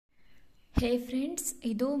ಹೇ friends,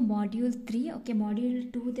 ಇದು module 3. Okay, module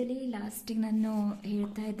 2ದಲ್ಲಿ ಲಾಸ್ಟಿಗೆ ನಾನು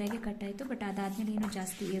ಹೇಳ್ತಾ ಇದ್ದಾಗೆ ಕಟ್ಟಾಯಿತು, ಬಟ್ ಅದಾದಮೇಲೆ ಏನು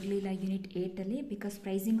ಜಾಸ್ತಿ ಇರಲಿಲ್ಲ unit 8ಅಲ್ಲಿ, because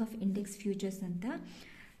pricing of index futures ಅಂತ.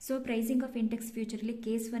 So pricing of index ಫ್ಯೂಚರಲ್ಲಿ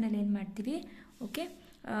case 1ಅಲ್ಲಿ ಏನು ಮಾಡ್ತೀವಿ, okay,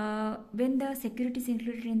 when the securities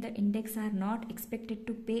included in the index R not expected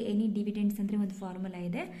to pay any dividends ಅಂದರೆ ಒಂದು ಫಾರ್ಮುಲಾ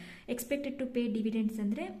ಇದೆ, ಎಕ್ಸ್ಪೆಕ್ಟೆಡ್ ಟು ಪೇ ಡಿವಿಡೆಂಡ್ಸ್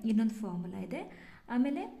ಅಂದರೆ ಇನ್ನೊಂದು formula ಇದೆ.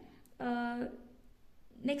 ಆಮೇಲೆ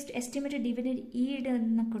ನೆಕ್ಸ್ಟ್ ಎಸ್ಟಿಮೇಟೆಡ್ ಡಿವಿಡೆಂಡ್ ಈಲ್ಡ್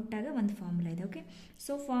ಅನ್ನು ಕೊಟ್ಟಾಗ ಒಂದು ಫಾರ್ಮುಲಾ ಇದೆ. ಓಕೆ,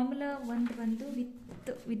 ಸೊ ಫಾರ್ಮುಲಾ ಒಂದು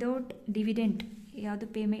ವಿದೌಟ್ ಡಿವಿಡೆಂಟ್ ಯಾವುದು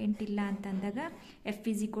ಪೇಮೆಂಟ್ ಇಲ್ಲ ಅಂತ ಅಂದಾಗ F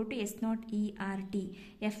is equal to S not E R T,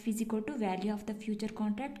 F is equal to value of the future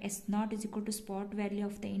contract, S not is equal to spot value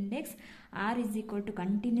of the index, R is equal to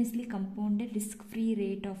continuously compounded risk free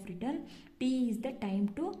rate of return, T is the time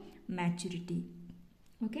to maturity.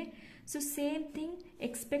 Okay, so same thing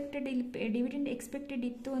expected ಇಲ್ಲಿ dividend expected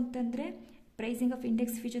ಇತ್ತು ಅಂತಂದರೆ pricing of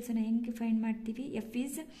index ಫ್ಯೂಚರ್ಸನ್ನು ಹೆಂಗೆ find ಮಾಡ್ತೀವಿ, F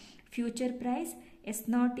is future price, S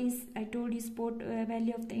not is I told you spot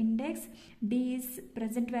value of the index, D is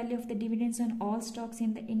present value of the dividends on all stocks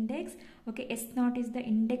in the index, okay, S not is the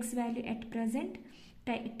index value at present,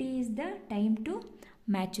 T is the time to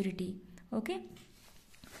maturity. Okay,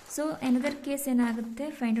 so another case ಏನಾಗುತ್ತೆ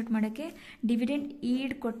find out ಮಾಡೋಕ್ಕೆ, dividend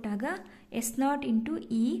yield ಕೊಟ್ಟಾಗ S naught into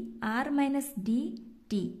E R minus D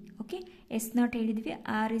T. Okay, S not ಹೇಳಿದ್ವಿ,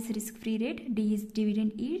 R is risk free rate, D is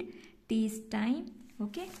dividend yield, T is time.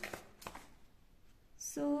 Okay,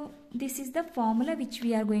 so this is the formula which we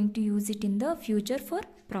are going to use it in the future for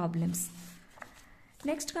problems.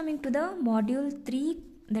 Next, coming to the module 3,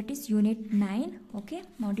 that is unit 9. Okay,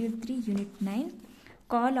 module 3 unit 9,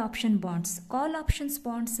 call option bonds. Call options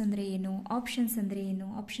bonds andre enu, options andre enu,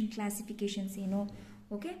 option classifications enu.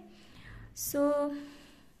 Okay, so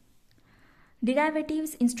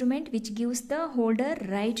derivatives instrument which gives the holder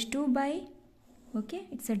right to buy. Okay,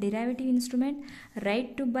 it's a derivative instrument, right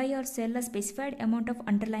to buy or sell a specified amount of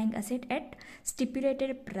underlying asset at stipulated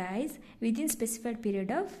price within specified period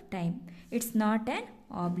of time. It's not an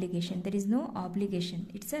obligation, there is no obligation,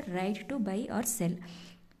 it's a right to buy or sell.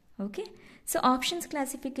 Okay, so options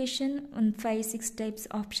classification on 5-6 types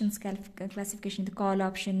options classification, the call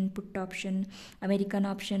option, put option, American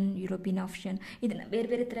option, European option. ಇದನ್ನ ಬೇರೆ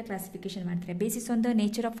ಬೇರೆ ಥರ classification ಮಾಡ್ತಾರೆ basis on the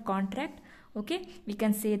nature of contract. Okay, we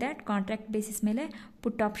can say that contract basis ಮೇಲೆ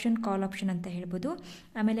ಪುಟ್ option, ಕಾಲ್ option ಅಂತ ಹೇಳ್ಬೋದು.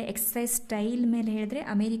 ಆಮೇಲೆ exercise style ಮೇಲೆ ಹೇಳಿದ್ರೆ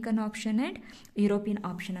American option and European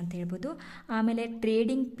option ಅಂತ ಹೇಳ್ಬೋದು. ಆಮೇಲೆ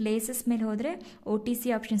ಟ್ರೇಡಿಂಗ್ ಪ್ಲೇಸಸ್ ಮೇಲೆ ಹೋದರೆ OTC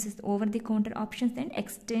options, over the counter options and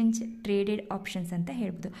exchange traded options ಅಂತ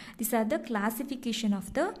ಹೇಳ್ಬೋದು. This are the classification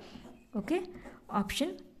of the okay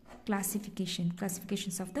option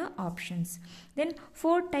classifications of the options. Then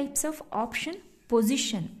 4 types of option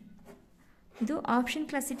position. ಇದು option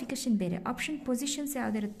classification ಬೇರೆ. Option positions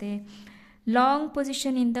ಯಾವುದಿರುತ್ತೆ, long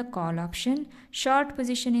position in the call option, short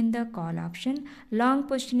position in the call option, long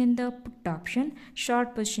position in the put option,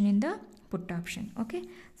 short position in the put option. Okay,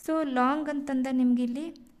 so long ಅಂತಂದ ನಿಮ್ಗೆ ಇಲ್ಲಿ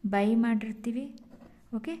by ಮಾಡಿರ್ತೀವಿ.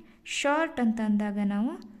 Okay, short ಅಂತ ಅಂದಾಗ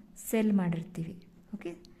ನಾವು cell ಮಾಡಿರ್ತೀವಿ.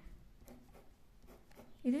 Okay,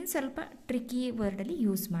 ಇದನ್ನು ಸ್ವಲ್ಪ ಟ್ರಿಕಿ ವರ್ಡಲ್ಲಿ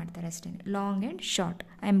ಯೂಸ್ ಮಾಡ್ತಾರೆ ಅಷ್ಟೇ, long and short.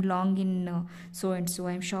 I am long in so and so,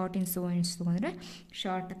 I am short in so and so ಅಂದರೆ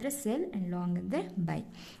ಶಾರ್ಟ್ ಅಂದರೆ ಸೆಲ್ ಆ್ಯಂಡ್ ಲಾಂಗ್ ಅಂದರೆ by.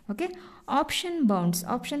 Okay, option bounds.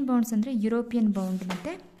 Option bounds ಅಂದರೆ European bound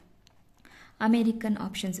ಮತ್ತು American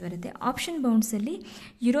options ಬರುತ್ತೆ. Option ಬೌಂಡ್ಸಲ್ಲಿ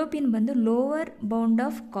European ಬಂದು lower bound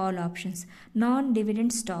of call options, non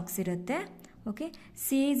dividend stocks ಇರುತ್ತೆ. Okay,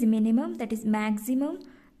 C is minimum, that is maximum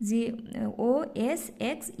OS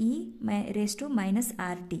X E raised to minus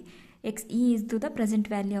RT. XE is to the present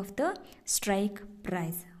value of the strike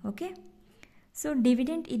price. Okay, so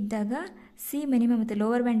dividend ಇದ್ದಾಗ C minimum ಮತ್ತು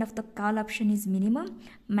lower band of the call option is minimum,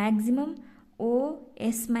 maximum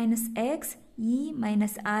OS minus X E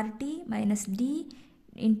minus RT minus D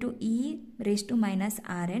into E raised to minus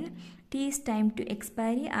RN. T is time to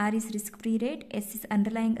expiry, R is risk free rate, S is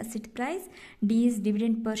underlying asset price, D is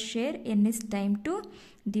dividend per share, N is time to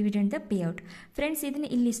dividend the payout. Friends, ಇದನ್ನು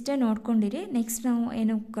ಇಲ್ಲಿಷ್ಟೇ ನೋಡ್ಕೊಂಡಿರಿ. Next ನಾವು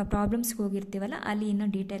ಏನು ಪ್ರಾಬ್ಲಮ್ಸ್ಗೆ ಹೋಗಿರ್ತೀವಲ್ಲ ಅಲ್ಲಿ ಇನ್ನೂ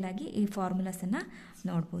detail ಆಗಿ ಈ ಫಾರ್ಮುಲಾಸನ್ನು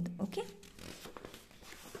ನೋಡ್ಬೋದು. Okay,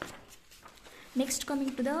 next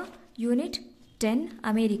coming to the unit 10,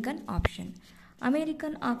 American option.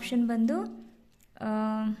 American option ಬಂದು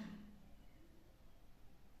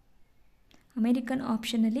American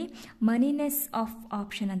ಆಪ್ಷನಲ್ಲಿ ಮನಿನೆಸ್ of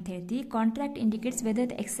option ಅಂತ ಹೇಳ್ತೀವಿ. Contract indicates whether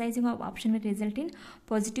the exercising of option will result in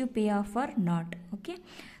positive pay of R not. Okay,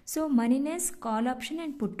 so ಮನಿನೆಸ್, call option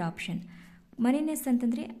and put option. ಮನಿನೆಸ್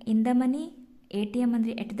ಅಂತಂದರೆ in the money, ATM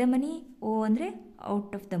ಅಂದರೆ at the money, O ಅಂದರೆ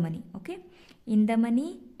out of the money. Okay, in the money,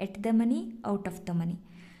 at the money, out of the money.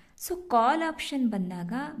 So call option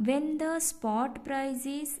ಬಂದಾಗ when the spot price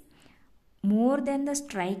is more than the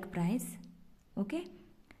strike price, okay,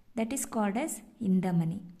 that is called as in the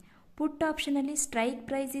money. Put ಆಪ್ಷನಲ್ಲಿ strike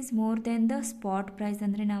price is more than the spot price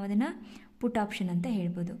ಅಂದರೆ ನಾವು ಅದನ್ನು ಪುಟ್ option ಅಂತ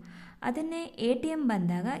ಹೇಳ್ಬೋದು. ಅದನ್ನೇ ATM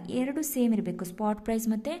ಬಂದಾಗ ಎರಡು same ಇರಬೇಕು, ಸ್ಪಾಟ್ ಪ್ರೈಸ್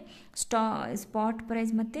ಮತ್ತು ಸ್ಪಾಟ್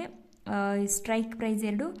ಪ್ರೈಸ್ ಮತ್ತು ಸ್ಟ್ರೈಕ್ ಪ್ರೈಸ್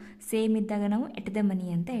ಎರಡು ಸೇಮ್ ಇದ್ದಾಗ ನಾವು ಎಟ್ ದ ಮನಿ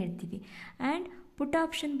ಅಂತ ಹೇಳ್ತೀವಿ. ಆ್ಯಂಡ್ ಪುಟ್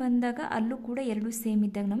ಆಪ್ಷನ್ ಬಂದಾಗ ಅಲ್ಲೂ ಕೂಡ ಎರಡು ಸೇಮ್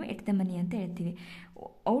ಇದ್ದಾಗ ನಾವು ಎಟ್ ದ ಮನಿ ಅಂತ ಹೇಳ್ತೀವಿ.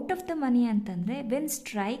 ಔಟ್ ಆಫ್ ದ ಮನಿ ಅಂತಂದರೆ when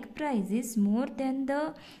strike price is more than the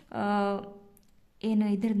ಏನು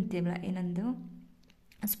ಇದ್ರಂತೀವಲ್ಲ ಏನೊಂದು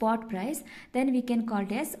spot price, then we can call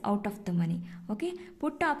it as out of the money. Okay,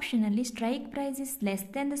 put ಆಪ್ಷನಲ್ಲಿ strike price is less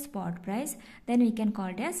than the spot price, then we can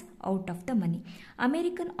call it as out of the money.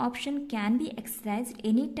 American option can be ಎಕ್ಸರ್ಸೈಸ್ಡ್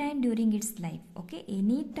any time during it's life. Okay,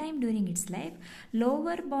 any time during it's life.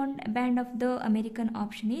 Lower band of the American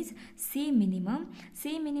option is C minimum.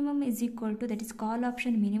 C minimum is equal to, that is call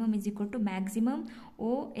option minimum is equal to maximum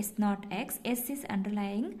O S naught X. S is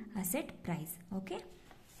underlying asset price. Okay.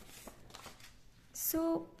 So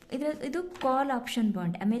ಇದು ಕಾಲ್ option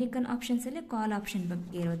bond. American ಆಪ್ಷನ್ಸಲ್ಲಿ ಕಾಲ್ option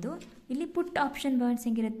ಬಗ್ಗೆ ಇರೋದು. ಇಲ್ಲಿ ಪುಟ್ option bonds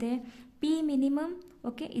ಹೆಂಗಿರುತ್ತೆ, P minimum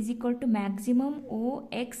okay is equal to maximum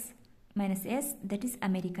OX minus S, that is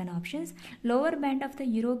American options. Lower band of the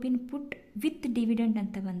European put with dividend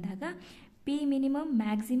ಅಂತ ಬಂದಾಗ P minimum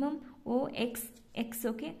maximum OX X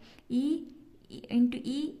okay E into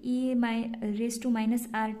E raised to minus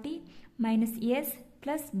RT minus S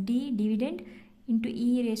plus D dividend into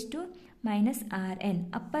E raised to minus RN.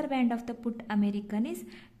 Upper band of the put American is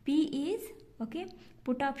P is, okay,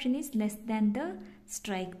 put option is less than the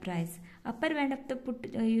strike price. Upper band of the put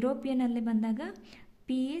European alli bandaga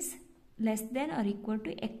P is less than or equal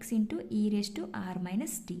to X into E raised to R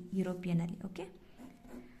minus T European alli. Okay,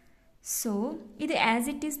 so ಇದು as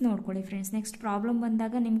it is ನೋಡ್ಕೊಳ್ಳಿ friends. Next problem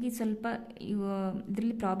ಬಂದಾಗ ನಿಮಗೆ ಸ್ವಲ್ಪ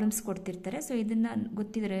ಇದರಲ್ಲಿ problems ಕೊಡ್ತಿರ್ತಾರೆ. So ಇದನ್ನು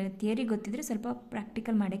ಗೊತ್ತಿದ್ರೆ, theory ಗೊತ್ತಿದ್ರೆ ಸ್ವಲ್ಪ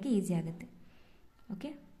ಪ್ರಾಕ್ಟಿಕಲ್ ಮಾಡೋಕ್ಕೆ ಈಸಿ ಆಗುತ್ತೆ.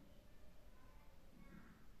 Okay,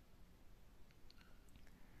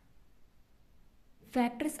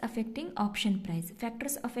 factors affecting option price.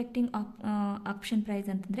 Factors affecting option price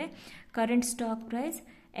ಅಂತಂದರೆ current stock price,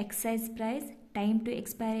 exercise price, time to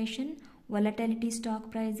ಎಕ್ಸ್ಪೈರೇಷನ್, volatility stock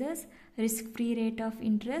prices, risk-free rate of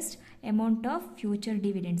interest, amount of future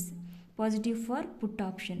dividends. Positive for put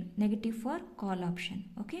option, negative for call option.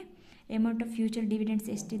 Okay, amount of future dividends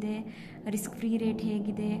ಎಷ್ಟಿದೆ, risk free rate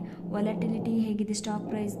ಹೇಗಿದೆ, volatility ಹೇಗಿದೆ stock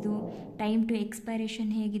ಪ್ರೈಸ್ದು, time to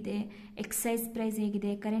ಎಕ್ಸ್ಪೈರೇಷನ್ ಹೇಗಿದೆ, exercise price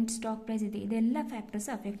ಹೇಗಿದೆ, current stock price ಇದೆ, ಇದೆಲ್ಲ factors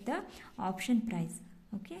affect the option price.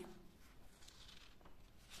 Okay,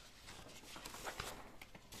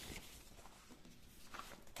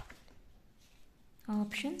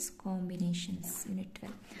 options combinations unit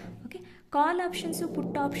 12. Okay, call options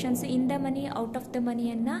put options in the money out of the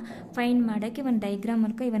ಮನಿಯನ್ನು find ಮಾಡೋಕ್ಕೆ ಒಂದು diagram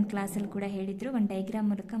ಮೂಲಕ ಇವನ್ ಕ್ಲಾಸಲ್ಲಿ ಕೂಡ ಹೇಳಿದರು, ಒಂದು ಡೈಗ್ರಾಮ್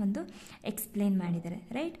ಮೂಲಕ ಒಂದು ಎಕ್ಸ್ಪ್ಲೇನ್ ಮಾಡಿದ್ದಾರೆ.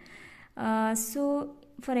 ರೈಟ್, ಸೊ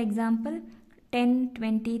ಫಾರ್ ಎಕ್ಸಾಂಪಲ್ 10,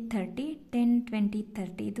 20, 30, 10, 20,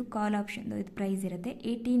 30 ಇದು ಕಾಲ್ ಆಪ್ಷನ್ದು ಇದು ಪ್ರೈಸ್ ಇರುತ್ತೆ.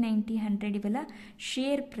 80, 90, 100 ಇವೆಲ್ಲ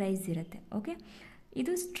ಶೇರ್ ಪ್ರೈಸ್ ಇರುತ್ತೆ. ಓಕೆ,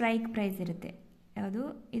 ಇದು ಸ್ಟ್ರೈಕ್ ಪ್ರೈಸ್ ಇರುತ್ತೆ. ಯಾವುದು,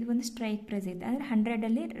 ಇದು ಒಂದು ಸ್ಟ್ರೈಕ್ ಪ್ರೈಸ್ ಇದೆ ಅಂದರೆ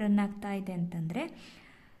 100ಅಲ್ಲಿ ರನ್ ಆಗ್ತಾ ಇದೆ ಅಂತಂದರೆ.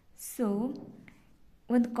 ಸೊ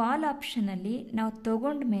ಒಂದು ಕಾಲ್ ಆಪ್ಷನಲ್ಲಿ ನಾವು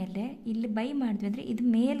ತೊಗೊಂಡ ಮೇಲೆ ಇಲ್ಲಿ ಬೈ ಮಾಡಿದ್ವಿ ಅಂದರೆ ಇದು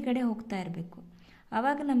ಮೇಲ್ಗಡೆ ಹೋಗ್ತಾ ಇರಬೇಕು,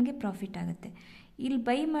 ಆವಾಗ ನಮಗೆ ಪ್ರಾಫಿಟ್ ಆಗುತ್ತೆ. ಇಲ್ಲಿ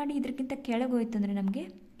ಬೈ ಮಾಡಿ ಇದಕ್ಕಿಂತ ಕೆಳಗೆ ಹೋಯ್ತು ಅಂದರೆ ನಮಗೆ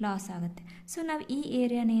ಲಾಸ್ ಆಗುತ್ತೆ. ಸೊ ನಾವು ಈ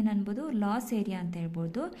ಏರಿಯಾನ ಏನು ಅನ್ಬೋದು, ಲಾಸ್ ಏರಿಯಾ ಅಂತ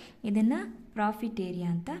ಹೇಳ್ಬೋದು, ಇದನ್ನು ಪ್ರಾಫಿಟ್ ಏರಿಯಾ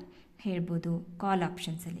ಅಂತ ಹೇಳ್ಬೋದು ಕಾಲ್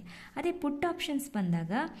ಆಪ್ಷನ್ಸಲ್ಲಿ. ಅದೇ ಪುಟ್ ಆಪ್ಷನ್ಸ್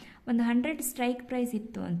ಬಂದಾಗ ಒಂದು 100 ಸ್ಟ್ರೈಕ್ ಪ್ರೈಸ್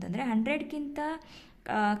ಇತ್ತು ಅಂತಂದರೆ 100ಕ್ಕಿಂತ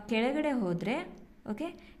ಕೆಳಗಡೆ ಹೋದರೆ, ಓಕೆ,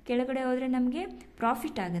 ಕೆಳಗಡೆ ಹೋದರೆ ನಮಗೆ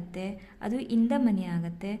ಪ್ರಾಫಿಟ್ ಆಗುತ್ತೆ, ಅದು ಇನ್ ದ ಮನಿ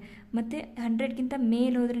ಆಗುತ್ತೆ. ಮತ್ತು 100ಕ್ಕಿಂತ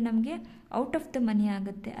ಮೇಲೆ ಹೋದರೆ ನಮಗೆ ಔಟ್ ಆಫ್ ದ ಮನಿ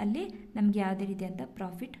ಆಗುತ್ತೆ, ಅಲ್ಲಿ ನಮಗೆ ಯಾವುದೇ ರೀತಿಯಾದ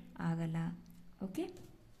ಪ್ರಾಫಿಟ್ ಆಗಲ್ಲ. Okay,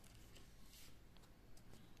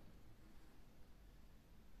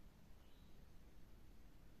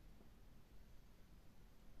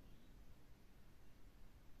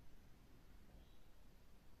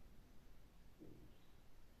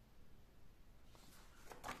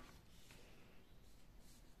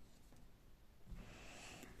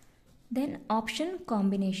 then option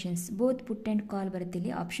combinations, both put and ಕಾಲ್ ಬರುತ್ತೆ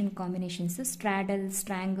ಇಲ್ಲಿ. Option combinations straddle,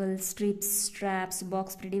 strangle, strips, straps,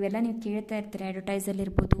 box spread ಇವೆಲ್ಲ ನೀವು ಕೇಳ್ತಾ ಇರ್ತೀರಿ, ಅಡ್ವರ್ಟೈಸಲ್ಲಿ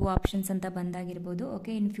ಇರ್ಬೋದು, ಆಪ್ಷನ್ಸ್ ಅಂತ ಬಂದಾಗಿರ್ಬೋದು.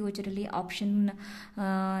 ಓಕೆ, ಇನ್ ಫ್ಯೂಚರಲ್ಲಿ ಆಪ್ಷನ್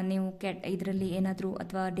ನೀವು ಇದರಲ್ಲಿ ಏನಾದರೂ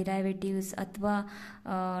ಅಥವಾ ಡಿರೈವೇಟಿವ್ಸ್ ಅಥವಾ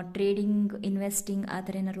ಟ್ರೇಡಿಂಗ್, ಇನ್ವೆಸ್ಟಿಂಗ್ ಆ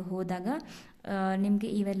ಥರ ಏನಾದ್ರು ಹೋದಾಗ ನಿಮಗೆ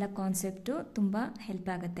ಇವೆಲ್ಲ ಕಾನ್ಸೆಪ್ಟು ತುಂಬ ಹೆಲ್ಪ್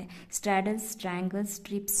ಆಗುತ್ತೆ. ಸ್ಟ್ರಾಡಲ್ಸ್, ಸ್ಟ್ರ್ಯಾಂಗಲ್ಸ್,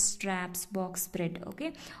 strips, straps, box spread. Okay,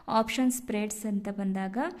 option spreads ಅಂತ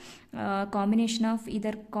ಬಂದಾಗ ಕಾಂಬಿನೇಷನ್ ಆಫ್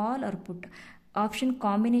ಇದರ್ ಕಾಲ್ ಆರ್ ಪುಟ್. ಆಪ್ಷನ್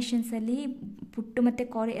ಕಾಂಬಿನೇಷನ್ಸಲ್ಲಿ ಪುಟ್ಟು ಮತ್ತು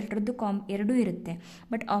ಕಾಲ್ ಎರಡೂ ಇರುತ್ತೆ.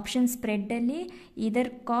 ಬಟ್ ಆಪ್ಷನ್ ಸ್ಪ್ರೆಡ್ಡಲ್ಲಿ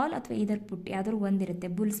ಇದರ್ ಕಾಲ್ ಅಥವಾ ಇದರ್ ಪುಟ್ ಯಾವ್ದಾದ್ರು ಒಂದಿರುತ್ತೆ.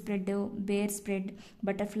 ಬುಲ್ ಸ್ಪ್ರೆಡ್ಡು, ಬೇರ್ spread,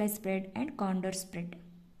 butterfly spread and ಕಾಂಡೋರ್ spread.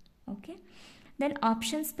 Okay, then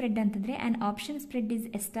option spread ಅಂತಂದರೆ an option spread is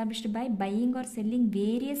established by buying are selling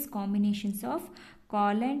various combinations of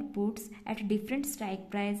call and puts at different strike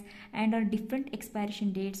price and are different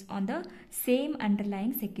ಎಕ್ಸ್ಪೈರೇಷನ್ dates on the same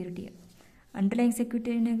underlying security. Underlying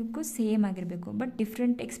ಸೆಕ್ಯೂರಿಟಿಗೂ same ಆಗಿರಬೇಕು, but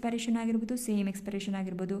different ಎಕ್ಸ್ಪೈರೇಷನ್ ಆಗಿರ್ಬೋದು, same ಎಕ್ಸ್ಪೈರೇಷನ್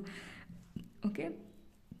ಆಗಿರ್ಬೋದು. Okay,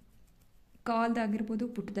 ಕಾಲ್ದಾಗಿರ್ಬೋದು,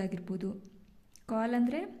 ಪುಟ್ಟದಾಗಿರ್ಬೋದು. ಕಾಲ್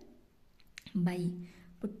ಅಂದರೆ by,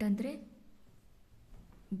 ಪುಟ್ ಅಂದರೆ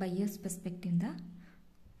buyers ಪರ್ಸ್ಪೆಕ್ಟಿಂದ.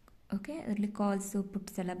 Okay, ಅದರಲ್ಲಿ calls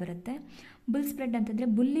puts ಎಲ್ಲ ಬರುತ್ತೆ. Bull spread ಅಂತಂದರೆ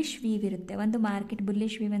bullish view ಇರುತ್ತೆ. ಒಂದು ಮಾರ್ಕೆಟ್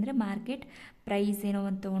ಬುಲ್ಲಿಶ್ ವೀವ್ ಅಂದರೆ ಮಾರ್ಕೆಟ್ ಪ್ರೈಸ್ ಏನೋ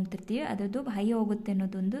ಒಂದು ತೊಗೊಳ್ತಿರ್ತೀವಿ, ಅದರದ್ದು ಹೈ ಹೋಗುತ್ತೆ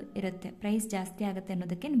ಅನ್ನೋದೊಂದು ಇರುತ್ತೆ, ಪ್ರೈಸ್ ಜಾಸ್ತಿ ಆಗುತ್ತೆ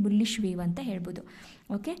ಅನ್ನೋದಕ್ಕೆ ಬುಲ್ಲಿಶ್ ವೀವ್ ಅಂತ ಹೇಳ್ಬೋದು.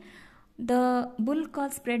 Okay, the bull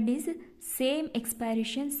call spread is same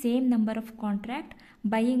ಎಕ್ಸ್ಪೈರೇಷನ್, same number of contract,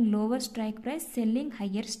 buying lower strike price, selling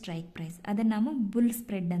higher strike price. ಅದನ್ನು ನಾವು ಬುಲ್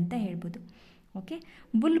ಸ್ಪ್ರೆಡ್ ಅಂತ ಹೇಳ್ಬೋದು. ಓಕೆ,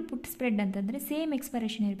 ಬುಲ್ ಪುಟ್ ಸ್ಪ್ರೆಡ್ ಅಂತಂದರೆ ಸೇಮ್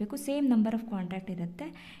ಎಕ್ಸ್ಪೈರೇಷನ್ ಇರಬೇಕು, ಸೇಮ್ ನಂಬರ್ ಆಫ್ ಕಾಂಟ್ರಾಕ್ಟ್ ಇರುತ್ತೆ.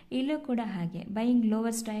 ಇಲ್ಲೂ ಕೂಡ ಹಾಗೆ, buying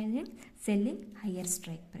lower strike, selling higher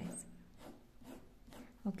strike price.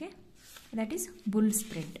 Okay, that is bull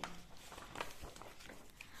spread.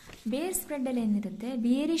 ಬೇರ್ ಸ್ಪ್ರೆಡ್ಡಲ್ಲಿ ಏನಿರುತ್ತೆ,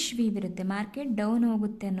 ಬೇರಿಶ್ ವೀವ್ ಇರುತ್ತೆ, ಮಾರ್ಕೆಟ್ ಡೌನ್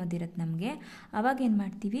ಹೋಗುತ್ತೆ ಅನ್ನೋದಿರುತ್ತೆ ನಮಗೆ. ಅವಾಗ ಏನು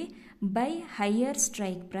ಮಾಡ್ತೀವಿ, by higher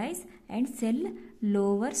strike price and sell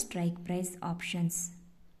lower strike price options.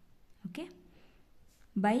 Okay,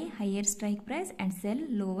 by higher strike price and sell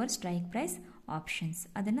lower strike price options,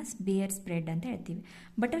 ಅದನ್ನು ಬೇರ್ ಸ್ಪ್ರೆಡ್ ಅಂತ ಹೇಳ್ತೀವಿ.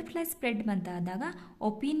 Butterfly spread ಬಂತಾದಾಗ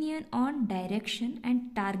opinion on direction and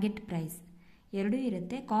target price ಎರಡೂ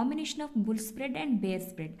ಇರುತ್ತೆ. Combination of bull spread and ಬೇರ್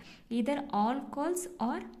spread, ಇದರ್ all calls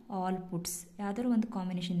are all puts, ಯಾವ್ದಾದ್ರು ಒಂದು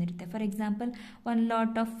ಕಾಂಬಿನೇಷನ್ ಇರುತ್ತೆ. For example, one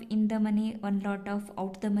lot of in the money, one lot of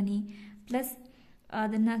out the money, plus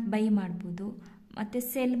ಅದನ್ನು by ಮಾಡ್ಬೋದು. ಮತ್ತು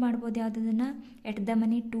ಸೆಲ್ ಮಾಡ್ಬೋದು, ಯಾವುದನ್ನು ಎಟ್ ದ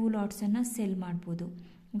ಮನಿ 2 ಲಾಟ್ಸನ್ನು ಸೆಲ್ ಮಾಡ್ಬೋದು.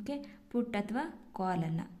 ಓಕೆ, ಪುಟ್ ಅಥವಾ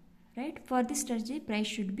ಕಾಲನ್ನು, right. For this strategy price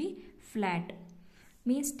should be flat,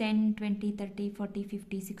 means 10, 20, 30, 40,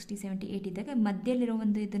 50, 60, 70, 80 ಇದ್ದಾಗ ಮಧ್ಯದಲ್ಲಿರೋ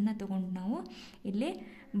ಒಂದು ಇದನ್ನು ತೊಗೊಂಡು ನಾವು ಇಲ್ಲಿ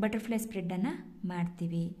ಬಟರ್ಫ್ಲೈ ಸ್ಪ್ರೆಡ್ಡನ್ನು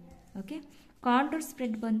ಮಾಡ್ತೀವಿ. ಓಕೆ, ಕಾಂಡೋರ್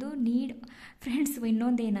ಸ್ಪ್ರೆಡ್ ಬಂದು ನೀಡ್ ಫ್ರೆಂಡ್ಸ್.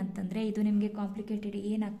 ಇನ್ನೊಂದು ಏನಂತಂದರೆ, ಇದು ನಿಮಗೆ ಕಾಂಪ್ಲಿಕೇಟೆಡ್,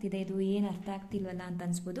 ಏನಾಗ್ತಿದೆ ಇದು, ಏನು ಅರ್ಥ ಆಗ್ತಿಲ್ವಲ್ಲ ಅಂತ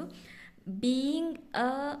ಅನಿಸ್ಬೋದು. Being a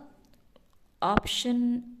option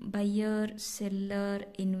buyer, seller,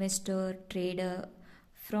 investor, trader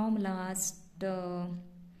from last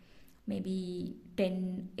may be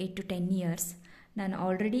 8 to 10 years, ನಾನು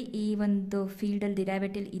ಆಲ್ರೆಡಿ ಈ ಒಂದು ಫೀಲ್ಡಲ್ಲಿ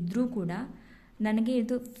ಡಿರೈವೇಟಿವ್ ಇದ್ದರೂ ಕೂಡ ನನಗೆ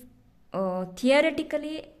ಇದು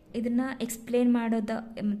ಥಿಯರಿಟಿಕಲಿ ಇದನ್ನು ಎಕ್ಸ್ಪ್ಲೇನ್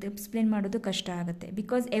ಮಾಡೋದು ಕಷ್ಟ ಆಗುತ್ತೆ.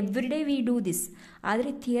 Because every day we do this,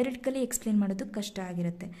 ಆದರೆ ಥಿಯರಿಟಿಕಲಿ ಎಕ್ಸ್ಪ್ಲೇನ್ ಮಾಡೋದು ಕಷ್ಟ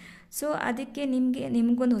ಆಗಿರುತ್ತೆ. ಸೊ ಅದಕ್ಕೆ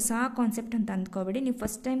ನಿಮಗೊಂದು ಹೊಸ ಕಾನ್ಸೆಪ್ಟ್ ಅಂತ ಅಂದ್ಕೋಬೇಡಿ. ನೀವು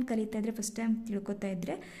ಫಸ್ಟ್ ಟೈಮ್ ಕಲಿತಾ ಇದ್ದರೆ, ಫಸ್ಟ್ ಟೈಮ್ ತಿಳ್ಕೊತಾ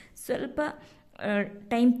ಇದ್ದರೆ ಸ್ವಲ್ಪ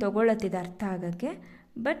ಟೈಮ್ ತೊಗೊಳತ್ತಿದೆ ಅರ್ಥ ಆಗೋಕ್ಕೆ.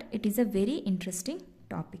 But it is a very interesting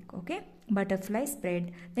topic. Okay, butterfly spread.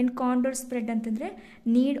 Then ಕಾಂಡೋರ್ spread ಅಂತಂದರೆ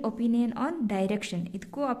ನೀಡ್ ಒಪಿನಿಯನ್ ಆನ್ ಡೈರೆಕ್ಷನ್,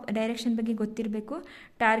 ಇದಕ್ಕೂ ಡೈರೆಕ್ಷನ್ ಬಗ್ಗೆ ಗೊತ್ತಿರಬೇಕು,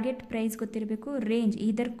 ಟಾರ್ಗೆಟ್ ಪ್ರೈಸ್ ಗೊತ್ತಿರಬೇಕು, ರೇಂಜ್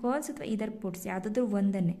ಇದರ್ ಕಾಲ್ಸ್ ಅಥವಾ ಇದರ್ ಪುಟ್ಸ್ ಯಾವುದಾದ್ರೂ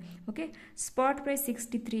ಒಂದನ್ನೇ. ಓಕೆ, ಸ್ಪಾಟ್ ಪ್ರೈಸ್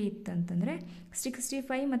 63 ಇತ್ತು ಅಂತಂದರೆ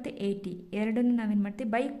 65 ಮತ್ತು 80 ಎರಡನ್ನು ನಾವೇನು ಮಾಡ್ತೀವಿ,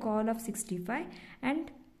 by Call of 65 and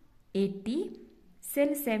 80,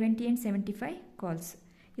 cell 70 and 75 calls.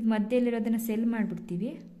 ಇದು ಮಧ್ಯದಲ್ಲಿರೋದನ್ನು ಸೆಲ್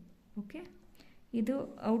ಮಾಡಿಬಿಡ್ತೀವಿ. ಓಕೆ, ಇದು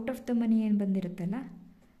ಔಟ್ ಆಫ್ ದ ಮನಿ ಏನು ಬಂದಿರುತ್ತಲ್ಲ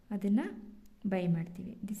ಅದನ್ನು ಬೈ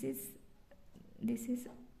ಮಾಡ್ತೀವಿ. This is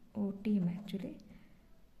OTM actually,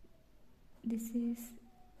 this is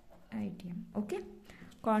ITM. Okay,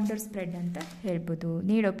 ಕಾಂಡೋರ್ spread ಅಂತ ಹೇಳ್ಬೋದು.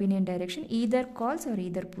 Need opinion direction either calls R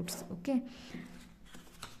either puts. Okay,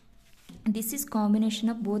 this is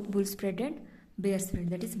combination of both bull spread and ಬೇರ್ spread,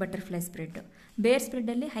 that is butterfly spread. ಬೇರ್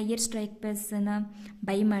ಸ್ಪ್ರೆಡ್ಡಲ್ಲಿ higher strike ಪ್ರೈಸನ್ನು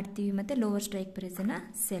by ಮಾಡ್ತೀವಿ ಮತ್ತು lower strike ಪ್ರೈಸನ್ನು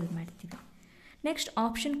cell ಮಾಡ್ತೀವಿ. Next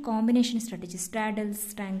option combination strategy,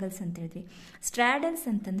 ಸ್ಟ್ರ್ಯಾಂಗಲ್ಸ್ ಅಂತ ಹೇಳಿದ್ವಿ. ಸ್ಟ್ರ್ಯಾಡಲ್ಸ್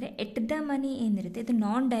ಅಂತಂದರೆ at the money ಏನಿರುತ್ತೆ ಇದು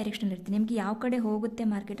ನಾನ್ ಡೈರೆಕ್ಷನಲ್ ಇರುತ್ತೆ, ನಿಮಗೆ ಯಾವ ಕಡೆ ಹೋಗುತ್ತೆ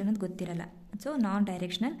ಮಾರ್ಕೆಟ್ ಅನ್ನೋದು ಗೊತ್ತಿರಲ್ಲ. So non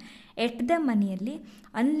directional. At the ಮನಿಯಲ್ಲಿ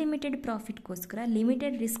unlimited ಪ್ರಾಫಿಟ್ಗೋಸ್ಕರ,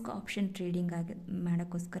 limited risk option trading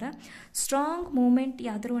ಮಾಡೋಕ್ಕೋಸ್ಕರ, ಸ್ಟ್ರಾಂಗ್ ಮೂಮೆಂಟ್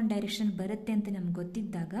ಯಾವುದಾದ್ರು ಒಂದು ಡೈರೆಕ್ಷನ್ ಬರುತ್ತೆ ಅಂತ ನಮ್ಗೆ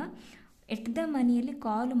ಗೊತ್ತಿದ್ದಾಗ ಎಟ್ ದ ಮನಿಯಲ್ಲಿ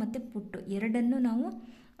ಕಾಲು ಮತ್ತು ಪುಟ್ಟು ಎರಡನ್ನೂ ನಾವು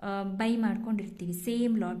ಬೈ ಮಾಡ್ಕೊಂಡಿರ್ತೀವಿ.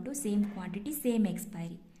 Same lot, same quantity, same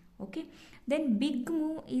expiry. Okay. Then big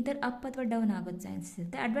move ಇದರ್ ಅಪ್ ಅಥವಾ ಡೌನ್ ಆಗೋ ಚಾನ್ಸಸ್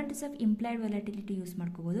ಇರುತ್ತೆ. Advantage of implied volatility use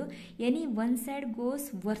ಮಾಡ್ಕೋಬೋದು. Any one side goes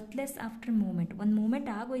worthless after movement. ಒಂದು ಮೂವ್ಮೆಂಟ್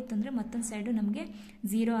ಆಗೋಯ್ತು ಅಂದರೆ ಮತ್ತೊಂದು ಸೈಡು ನಮಗೆ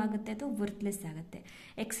ಝೀರೋ ಆಗುತ್ತೆ ಅಥವಾ ವರ್ತ್ಲೆಸ್ ಆಗುತ್ತೆ.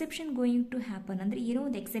 ಎಕ್ಸೆಪ್ಷನ್ ಗೋಯಿಂಗ್ ಟು ಹ್ಯಾಪನ್ ಅಂದರೆ ಏನೋ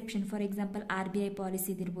ಒಂದು exception, for example RBI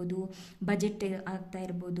ಪಾಲಿಸಿದಿರ್ಬೋದು, budget ಆಗ್ತಾ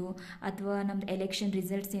ಇರ್ಬೋದು, ಅಥವಾ ನಮ್ದು ಎಲೆಕ್ಷನ್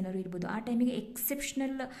ರಿಸಲ್ಟ್ಸ್ ಏನಾದ್ರು ಇರ್ಬೋದು. ಆ ಟೈಮಿಗೆ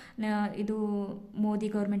ಎಕ್ಸೆಪ್ಷನಲ್ ಇದು ಮೋದಿ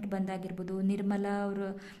ಗೌರ್ಮೆಂಟ್ ಬಂದಾಗಿರ್ಬೋದು, ನಿರ್ಮಲಾ ಅವರು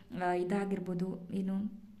ಇದಾಗಿರ್ಬೋದು, ಏನು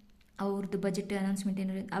ಅವ್ರದ್ದು ಬಜೆಟ್ ಅನೌನ್ಸ್ಮೆಂಟ್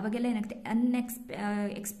ಏನಾದ್ರು, ಅವಾಗೆಲ್ಲ ಏನಾಗುತ್ತೆ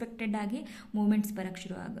ಎಕ್ಸ್ಪೆಕ್ಟೆಡ್ ಆಗಿ ಮೂಮೆಂಟ್ಸ್ ಬರೋಕ್ಕೆ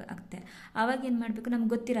ಶುರು ಆಗುತ್ತೆ. ಆವಾಗ ಏನು ಮಾಡಬೇಕು, ನಮ್ಗೆ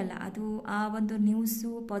ಗೊತ್ತಿರಲ್ಲ ಅದು ಆ ಒಂದು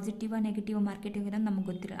ನ್ಯೂಸು ಪಾಸಿಟಿವ್ ನೆಗೆಟಿವ್ ಮಾರ್ಕೆಟಿಂಗ್ ಅನ್ನೋದು ನಮ್ಗೆ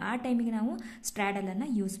ಗೊತ್ತಿರಲ್ಲ. ಆ ಟೈಮಿಗೆ ನಾವು ಸ್ಟ್ರಾಡಲನ್ನು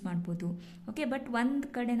ಯೂಸ್ ಮಾಡ್ಬೋದು. ಓಕೆ, ಬಟ್ ಒಂದು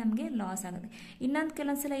ಕಡೆ ನಮಗೆ ಲಾಸ್ ಆಗುತ್ತೆ. ಇನ್ನೊಂದು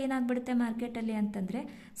ಕೆಲವೊಂದ್ಸಲ ಏನಾಗ್ಬಿಡುತ್ತೆ ಮಾರ್ಕೆಟಲ್ಲಿ ಅಂತಂದರೆ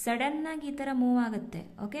ಸಡನ್ನಾಗಿ ಈ ಥರ ಮೂವ್ ಆಗುತ್ತೆ.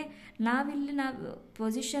 ಓಕೆ, ನಾವು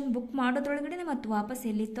ಪೊಸಿಷನ್ ಬುಕ್ ಮಾಡೋದ್ರೊಳಗಡೆ ಮತ್ತು ವಾಪಸ್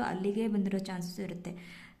ಎಲ್ಲಿತ್ತೋ ಅಲ್ಲಿಗೆ ಬಂದಿರೋ ಚಾನ್ಸಸ್ ಇರುತ್ತೆ.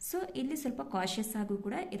 ಸೊ ಇಲ್ಲಿ ಸ್ವಲ್ಪ ಕಾಷಿಯಸ್ ಆಗು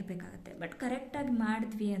ಕೂಡ ಇರಬೇಕಾಗುತ್ತೆ. ಬಟ್ ಕರೆಕ್ಟಾಗಿ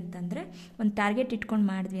ಮಾಡಿದ್ವಿ ಅಂತಂದರೆ, ಒಂದು ಟಾರ್ಗೆಟ್ ಇಟ್ಕೊಂಡು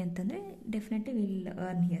ಮಾಡಿದ್ವಿ ಅಂತಂದರೆ definitely will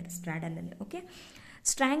earn here ಸ್ಟ್ರಾಡಲಲ್ಲಿ. Okay,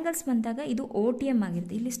 ಸ್ಟ್ರ್ಯಾಂಗಲ್ಸ್ ಬಂದಾಗ ಇದು OTM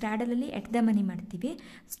ಆಗಿರುತ್ತೆ. ಇಲ್ಲಿ ಸ್ಟ್ರಾಡಲಲ್ಲಿ ಎಟ್ ದ ಮನಿ ಮಾಡ್ತೀವಿ.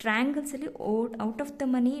 ಸ್ಟ್ರ್ಯಾಂಗಲ್ಸಲ್ಲಿ out of the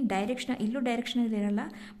money direction, ಇಲ್ಲೂ ಡೈರೆಕ್ಷನಲ್ಲಿ ಇರಲ್ಲ,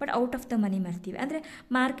 but out of the money ಮಾಡ್ತೀವಿ. ಅಂದರೆ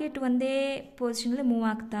ಮಾರ್ಕೆಟ್ ಒಂದೇ ಪೊಸಿಷನಲ್ಲಿ ಮೂವ್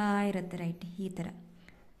ಆಗ್ತಾ ಇರುತ್ತೆ, ರೈಟ್, ಈ ಥರ.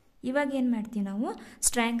 ಇವಾಗ ಏನು ಮಾಡ್ತೀವಿ ನಾವು,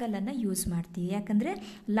 ಸ್ಟ್ರ್ಯಾಂಗಲನ್ನು ಯೂಸ್ ಮಾಡ್ತೀವಿ. ಯಾಕಂದರೆ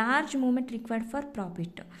large moment required for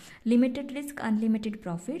profit, limited risk unlimited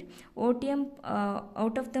profit, OTM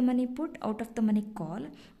out of the money put, out of the money call.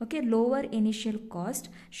 Okay, lower initial cost,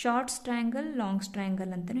 short strangle, long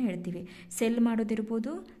strangle ಅಂತಲೂ ಹೇಳ್ತೀವಿ. ಸೆಲ್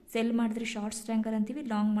ಮಾಡೋದಿರ್ಬೋದು, ಸೆಲ್ ಮಾಡಿದ್ರೆ short strangle ಅಂತೀವಿ,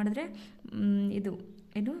 long ಮಾಡಿದ್ರೆ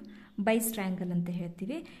ಇದು by strangle ಅಂತ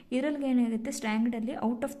ಹೇಳ್ತೀವಿ. ಇದರಲ್ಲಿ ಏನಾಗುತ್ತೆ, ಸ್ಟ್ರ್ಯಾಂಗಲಲ್ಲಿ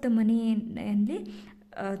ಔಟ್ ಆಫ್ ದ ಮನಿಯಲ್ಲಿ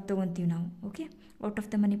ತೊಗೊತೀವಿ ನಾವು. Okay, out of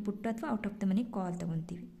the money ಪುಟ್ ಅಥವಾ out of the money call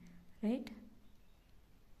ತೊಗೊತೀವಿ, right.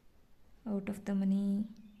 Out of the money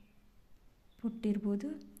ಪುಟ್ ಇರ್ಬೋದು,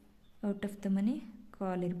 ಔಟ್ ಆಫ್ ದ ಮನಿ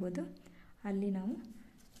ಕಾಲ್ ಇರ್ಬೋದು. ಅಲ್ಲಿ ನಾವು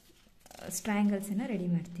ಸ್ಟ್ರ್ಯಾಂಗಲ್ಸನ್ನು ರೆಡಿ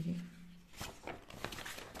ಮಾಡ್ತೀವಿ.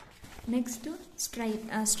 ನೆಕ್ಸ್ಟು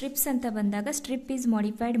ಸ್ಟ್ರಿಪ್ಸ್ ಅಂತ ಬಂದಾಗ, strip is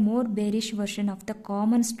modified more bearish version of the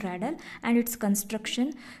common straddle and it's construction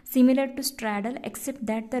similar to straddle accept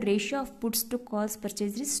that the ratio of puts to calls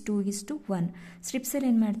purchase is 2:1. ಸ್ಟ್ರಿಪ್ಸಲ್ಲಿ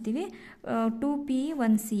ಏನು ಮಾಡ್ತೀವಿ, 2PE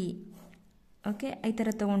 1CE. Okay, ಈ ಥರ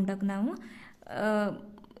ತೊಗೊಂಡಾಗ ನಾವು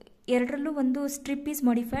ಎರಡರಲ್ಲೂ ಒಂದು strip is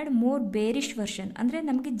modified more bearish version, ಅಂದರೆ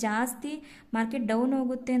ನಮಗೆ ಜಾಸ್ತಿ ಮಾರ್ಕೆಟ್ ಡೌನ್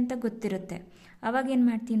ಹೋಗುತ್ತೆ ಅಂತ ಗೊತ್ತಿರುತ್ತೆ. ಆವಾಗ ಏನು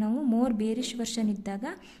ಮಾಡ್ತೀವಿ ನಾವು, ಮೋರ್ ಬೇರಿಶ್ ವರ್ಷನ್ ಇದ್ದಾಗ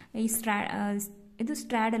ಈ ಇದು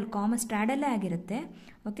ಸ್ಟ್ರಾಡಲ್, ಕಾಮನ್ ಸ್ಟ್ರಾಡಲ್ಲೇ ಆಗಿರುತ್ತೆ.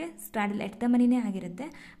 ಓಕೆ, ಸ್ಟ್ರಾಡಲ್ ಎಟ್ ದ ಮನಿನೇ ಆಗಿರುತ್ತೆ,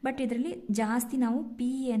 ಬಟ್ ಇದರಲ್ಲಿ ಜಾಸ್ತಿ ನಾವು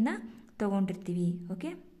PEಯನ್ನು ತೊಗೊಂಡಿರ್ತೀವಿ.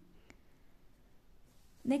 ಓಕೆ,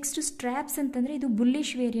 ನೆಕ್ಸ್ಟ್ ಸ್ಟ್ರ್ಯಾಪ್ಸ್ ಅಂತಂದರೆ ಇದು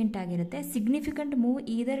ಬುಲ್ಲಿಶ್ ವೇರಿಯಂಟ್ ಆಗಿರುತ್ತೆ. ಸಿಗ್ನಿಫಿಕೆಂಟ್ ಮೂವ್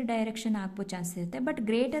ಈದರ್ ಡೈರೆಕ್ಷನ್ ಆಗೋ ಚಾನ್ಸ್ ಇರುತ್ತೆ, but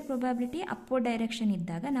greater probability upward direction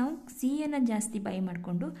ಇದ್ದಾಗ ನಾವು CEಯನ್ನು ಜಾಸ್ತಿ ಬೈ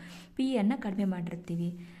ಮಾಡಿಕೊಂಡು PEಯನ್ನು ಕಡಿಮೆ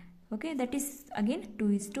ಮಾಡಿರ್ತೀವಿ. Okay, that is again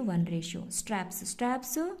 2:1 ratio.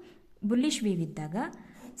 ಸ್ಟ್ರ್ಯಾಪ್ಸು bullish wave ಇದ್ದಾಗ,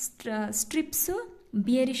 ಸ್ಟ್ರಿಪ್ಸು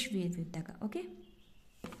ಬಿಯರಿಶ್ ವೇವ್ ಇದ್ದಾಗ. ಓಕೆ,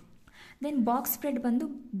 ದೆನ್ ಬಾಕ್ಸ್ ಸ್ಪ್ರೆಡ್ ಬಂದು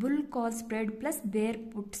ಬುಲ್ ಕಾಲ್ ಸ್ಪ್ರೆಡ್ ಪ್ಲಸ್ ಬೇರ್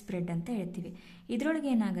ಪುಟ್ ಸ್ಪ್ರೆಡ್ ಅಂತ ಹೇಳ್ತೀವಿ. ಇದರೊಳಗೆ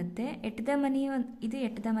ಏನಾಗುತ್ತೆ, ಎಟ್ ದ ಮನಿ, ಇದು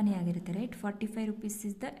ಎಟ್ ದ ಮನಿ ಆಗಿರುತ್ತೆ, right. 45 rupees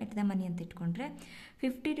is the at the money ಅಂತ ಇಟ್ಕೊಂಡ್ರೆ,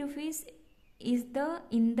 50 rupees is the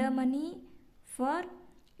in the money. For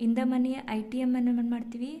in the money ITM ಅನ್ನು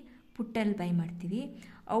ಮಾಡ್ತೀವಿ, ಪುಟ್ಟಲ್ಲಿ ಬೈ ಮಾಡ್ತೀವಿ.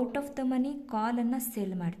 ಔಟ್ ಆಫ್ ದ ಮನಿ ಕಾಲನ್ನು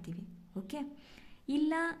ಸೆಲ್ ಮಾಡ್ತೀವಿ. ಓಕೆ,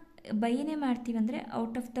 ಇಲ್ಲ ಬೈನೇ ಮಾಡ್ತೀವಿ ಅಂದರೆ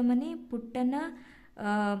ಔಟ್ ಆಫ್ ದ ಮನಿ ಪುಟ್ಟನ್ನು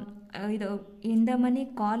ಇದು ಇನ್ ದ ಮನಿ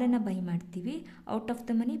ಕಾಲನ್ನು ಬೈ ಮಾಡ್ತೀವಿ, out of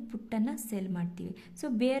the money ಪುಟ್ಟನ್ನು cell ಮಾಡ್ತೀವಿ. ಸೊ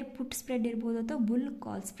ಬೇರ್ ಪುಟ್ ಸ್ಪ್ರೆಡ್ ಇರ್ಬೋದು ಅಥವಾ ಬುಲ್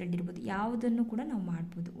ಕಾಲ್ ಸ್ಪ್ರೆಡ್ ಇರ್ಬೋದು, ಯಾವುದನ್ನು ಕೂಡ ನಾವು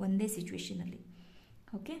ಮಾಡ್ಬೋದು ಒಂದೇ ಸಿಚುವೇಷನಲ್ಲಿ.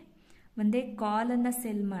 ಓಕೆ, ಒಂದೇ ಕಾಲನ್ನು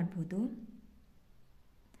ಸೆಲ್ ಮಾಡ್ಬೋದು.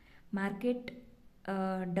 ಮಾರ್ಕೆಟ್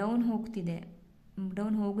ಡೌನ್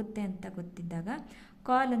ಹೋಗುತ್ತೆ ಅಂತ ಗೊತ್ತಿದ್ದಾಗ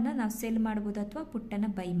ಕಾಲನ್ನು ನಾವು ಸೆಲ್ ಮಾಡ್ಬೋದು ಅಥವಾ ಪುಟ್ಟನ್ನು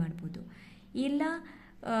ಬೈ ಮಾಡ್ಬೋದು. ಇಲ್ಲ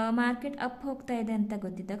ಮಾರ್ಕೆಟ್ ಅಪ್ ಹೋಗ್ತಾ ಇದೆ ಅಂತ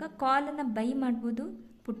ಗೊತ್ತಿದ್ದಾಗ ಕಾಲನ್ನು ಬೈ ಮಾಡ್ಬೋದು,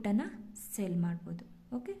 ಪುಟ್ಟನ್ನು ಸೆಲ್ ಮಾಡ್ಬೋದು.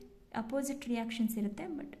 ಓಕೆ, ಅಪೋಸಿಟ್ ರಿಯಾಕ್ಷನ್ಸ್ ಇರುತ್ತೆ,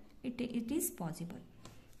 ಬಟ್ ಇಟ್ ಈಸ್ ಪಾಸಿಬಲ್.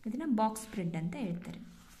 ಇದನ್ನು ಬಾಕ್ಸ್ ಸ್ಪ್ರೆಡ್ ಅಂತ ಹೇಳ್ತಾರೆ.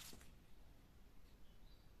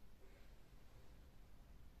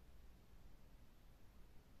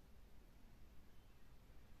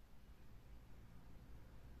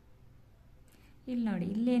 ಇಲ್ಲಿ ನೋಡಿ,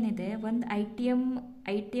 ಇಲ್ಲೇನಿದೆ, ಒಂದು ಐ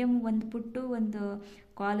ಟಿ ಎಮ್ ಒಂದು ಪುಟ್ಟು ಒಂದು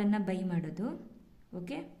ಕಾಲನ್ನು ಬೈ ಮಾಡೋದು.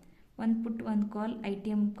 ಓಕೆ, ಒಂದು ಪುಟ್ ಒಂದು ಕಾಲ್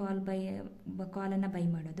ITM ಕಾಲನ್ನು ಬೈ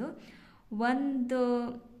ಮಾಡೋದು, ಒಂದು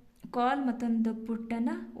ಕಾಲ್ ಮತ್ತೊಂದು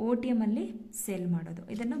ಪುಟ್ಟನ್ನು OTMಲ್ಲಿ ಸೆಲ್ ಮಾಡೋದು.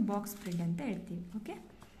 ಇದನ್ನು ಬಾಕ್ಸ್ ಸ್ಪ್ರೆಡ್ ಅಂತ ಹೇಳ್ತೀವಿ. Okay,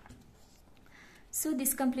 so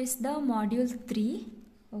this completes the module 3.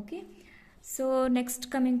 Okay, so next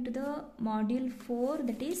coming to the module 4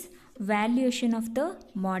 that is valuation of the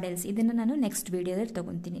models. ಇದನ್ನು ನಾನು ನೆಕ್ಸ್ಟ್ ವಿಡಿಯೋದಲ್ಲಿ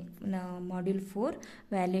ತೊಗೊತೀನಿ. Module 4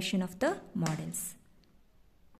 valuation of the models.